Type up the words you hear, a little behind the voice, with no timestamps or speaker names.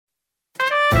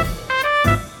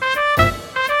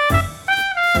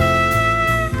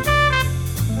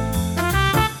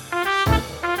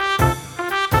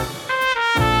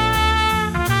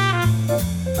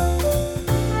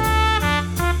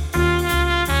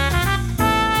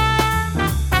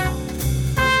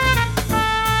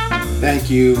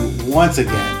Thank you once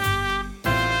again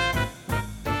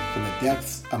from the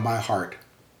depths of my heart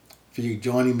for you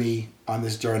joining me on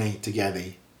this journey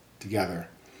together.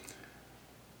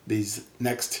 These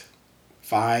next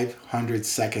 500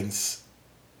 seconds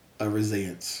of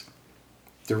resilience,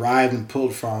 derived and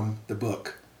pulled from the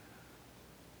book,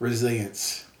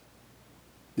 Resilience,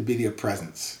 the Beauty of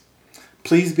Presence.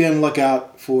 Please be on the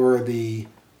lookout for the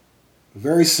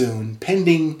very soon,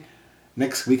 pending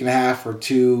next week and a half or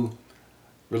two,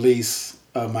 release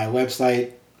of my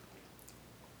website,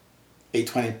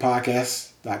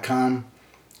 820podcast.com,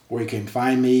 where you can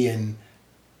find me and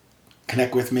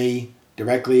connect with me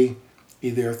directly,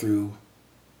 either through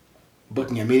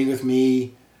booking a meeting with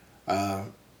me,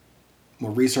 more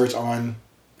research on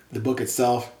the book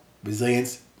itself,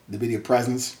 Resilience, the Beauty of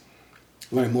Presence,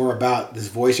 learning more about this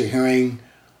voice you're hearing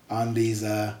on these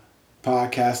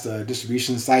podcast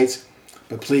distribution sites.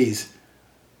 But please,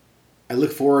 I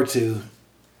look forward to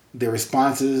the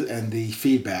responses and the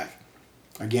feedback.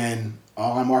 Again,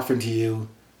 all I'm offering to you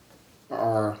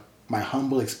are my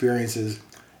humble experiences,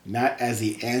 not as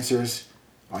the answers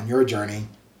on your journey,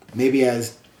 maybe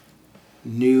as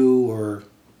new, or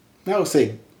I would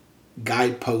say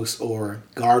guideposts or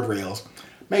guardrails,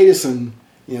 maybe just some,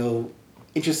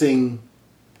 interesting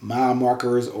mile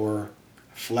markers or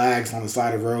flags on the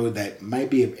side of the road that might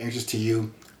be of interest to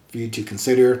you, for you to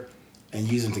consider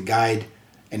and use them to guide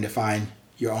and define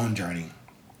your own journey.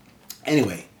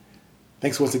 Anyway,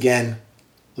 thanks once again.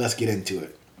 Let's get into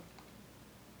it.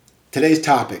 Today's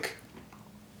topic: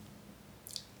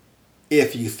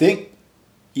 if you think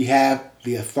you have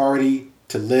the authority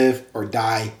to live or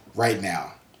die right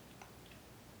now.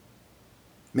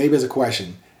 Maybe as a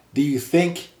question, do you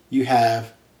think you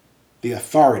have the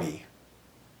authority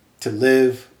to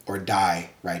live or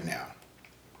die right now?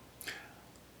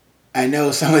 I know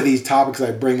some of these topics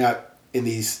I bring up in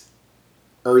these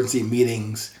urgency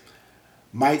meetings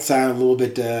might sound a little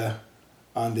bit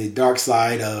on the dark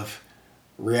side of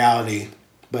reality,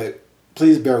 but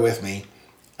please bear with me.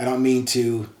 I don't mean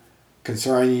to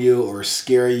concern you or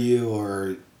scare you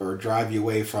or drive you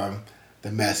away from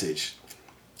the message.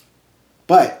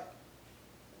 But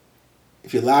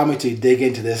if you allow me to dig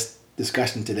into this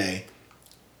discussion today,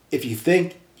 if you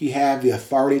think you have the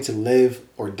authority to live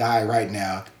or die right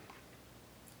now,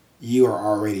 you are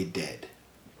already dead.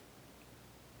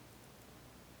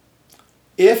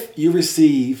 If you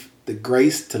receive the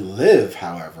grace to live,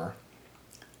 however,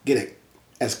 get it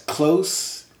as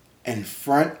close in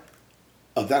front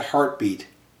of that heartbeat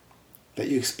that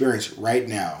you experience right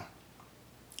now.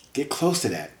 Get close to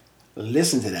that.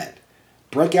 Listen to that.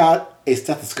 Break out a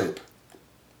stethoscope.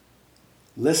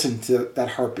 Listen to that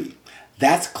heartbeat.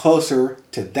 That's closer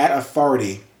to that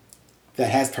authority that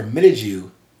has permitted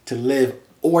you to live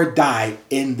or die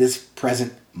in this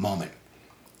present moment.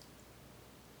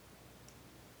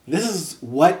 This is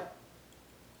what,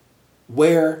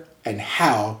 where, and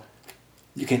how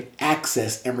you can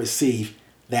access and receive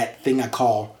that thing I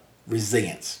call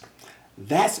resilience.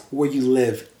 That's where you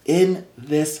live in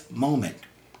this moment.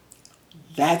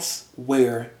 That's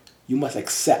where you must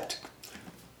accept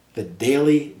the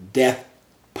daily death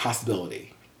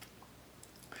possibility.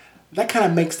 That kind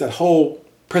of makes that whole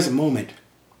present moment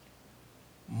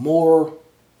more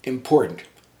important,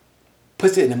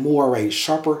 puts it in a more a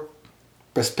sharper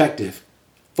perspective,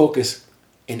 focus,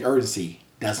 and urgency,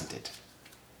 doesn't it?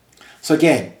 So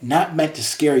again, not meant to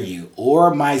scare you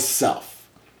or myself.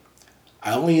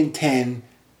 I only intend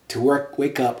to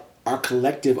wake up our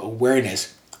collective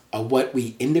awareness of what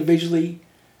we individually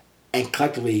and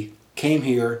collectively came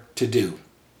here to do.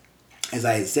 As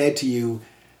I had said to you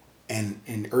in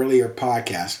an earlier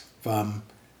podcast from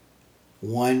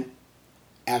one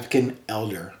African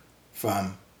elder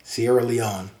from Sierra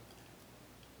Leone,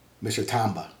 Mr.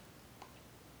 Tamba.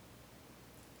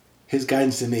 His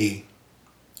guidance to me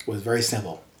was very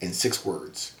simple in 6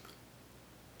 words.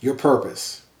 Your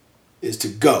purpose is to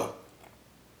go,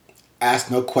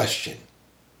 ask no question,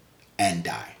 and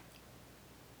die.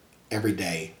 Every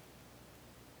day,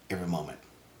 every moment.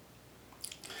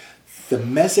 The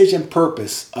message and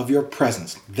purpose of your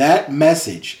presence, that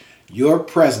message, your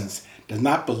presence, does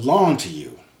not belong to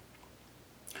you.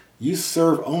 You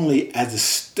serve only as the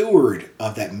steward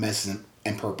of that message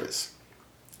and purpose.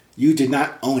 You do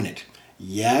not own it.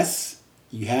 Yes,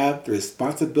 you have the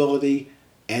responsibility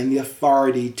and the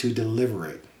authority to deliver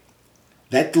it.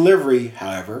 That delivery,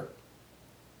 however,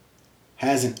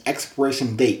 has an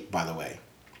expiration date, by the way.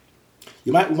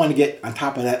 You might want to get on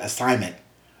top of that assignment,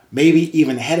 maybe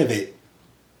even ahead of it.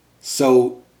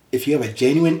 So if you have a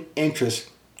genuine interest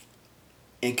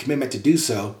and commitment to do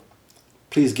so,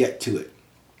 please get to it.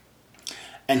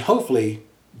 And hopefully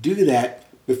do that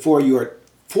before you are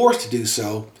forced to do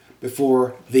so,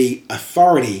 before the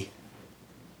authority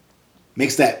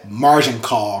makes that margin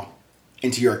call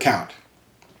into your account.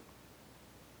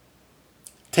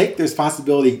 Take the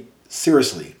responsibility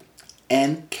seriously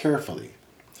and carefully.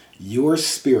 Your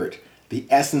spirit, the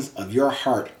essence of your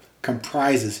heart,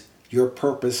 comprises your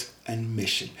purpose and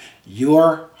mission.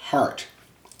 Your heart,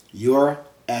 your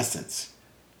essence,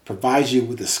 provides you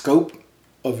with the scope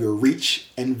of your reach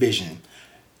and vision.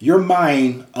 Your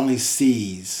mind only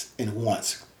sees and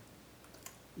wants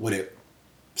what it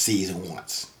sees and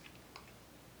wants.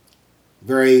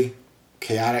 Very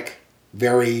chaotic,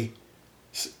 very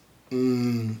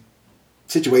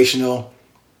situational,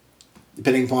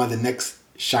 depending upon the next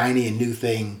shiny and new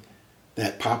thing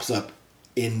that pops up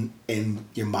in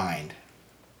your mind.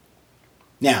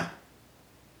 Now,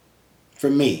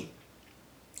 for me,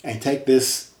 and take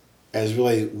this as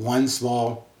really one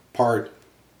small part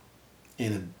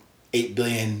in 8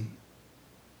 billion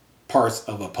parts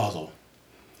of a puzzle.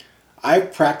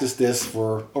 I've practiced this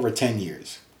for over 10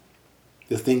 years,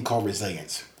 this thing called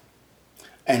resilience.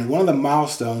 And one of the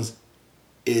milestones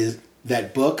is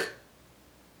that book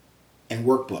and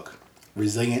workbook,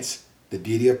 Resilience, the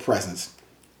Beauty of Presence,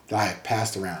 that I have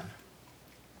passed around.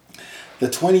 The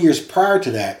 20 years prior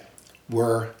to that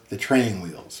were the training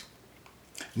wheels.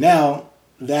 Now,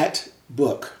 that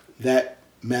book, that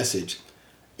message,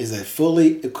 is a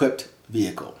fully equipped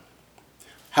vehicle.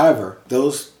 However,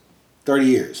 those 30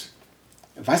 years,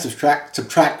 if I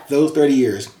subtract those 30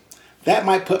 years, that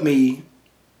might put me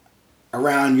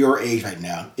around your age right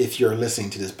now if you're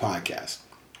listening to this podcast.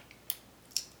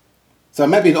 So I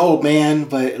might be an old man,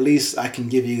 but at least I can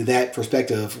give you that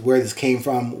perspective of where this came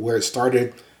from, where it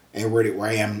started, and where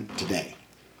I am today.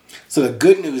 So the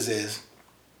good news is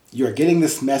you're getting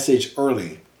this message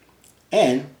early,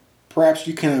 and perhaps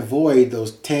you can avoid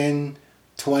those 10,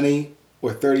 20,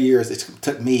 or 30 years it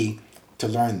took me to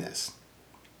learn this.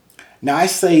 Now I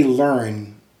say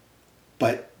learn,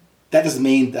 but that doesn't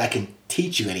mean that I can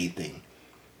teach you anything.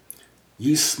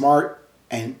 You smart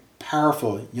and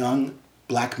powerful young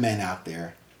black men out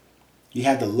there, you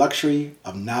have the luxury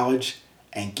of knowledge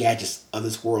and gadgets of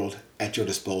this world at your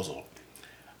disposal.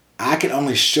 I can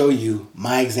only show you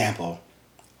my example,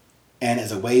 and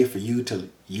as a way for you to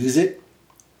use it,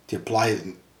 to apply it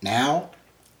now,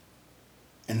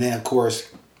 and then of course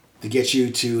to get you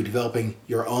to developing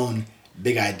your own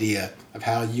big idea of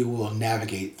how you will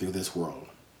navigate through this world.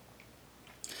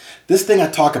 This thing I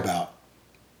talk about,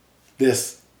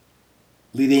 this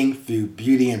leading through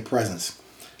beauty and presence,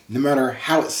 no matter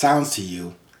how it sounds to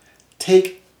you,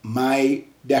 take my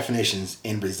definitions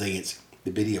in resilience,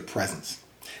 the beauty of presence.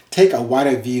 Take a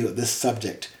wider view of this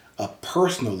subject of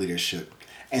personal leadership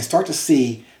and start to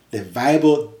see the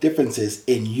valuable differences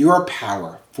in your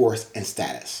power, force, and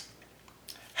status.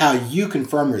 How you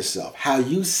confirm yourself, how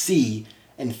you see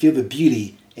and feel the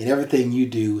beauty in everything you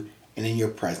do and in your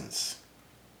presence.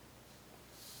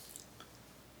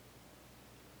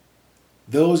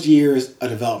 Those years of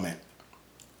development,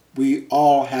 we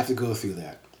all have to go through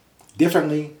that.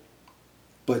 Differently,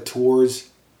 but towards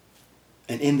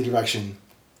and in the direction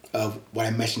of what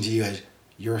I mentioned to you as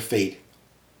your fate,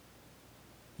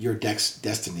 your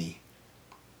destiny,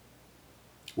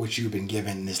 which you've been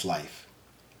given in this life.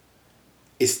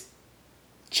 It's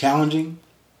challenging,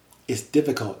 it's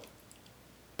difficult,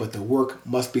 but the work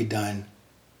must be done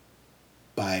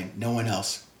by no one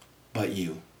else but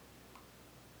you.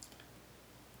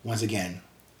 Once again,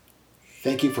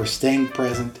 thank you for staying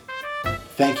present.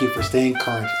 Thank you for staying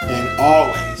current. And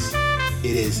always,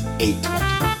 it is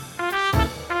 8:20.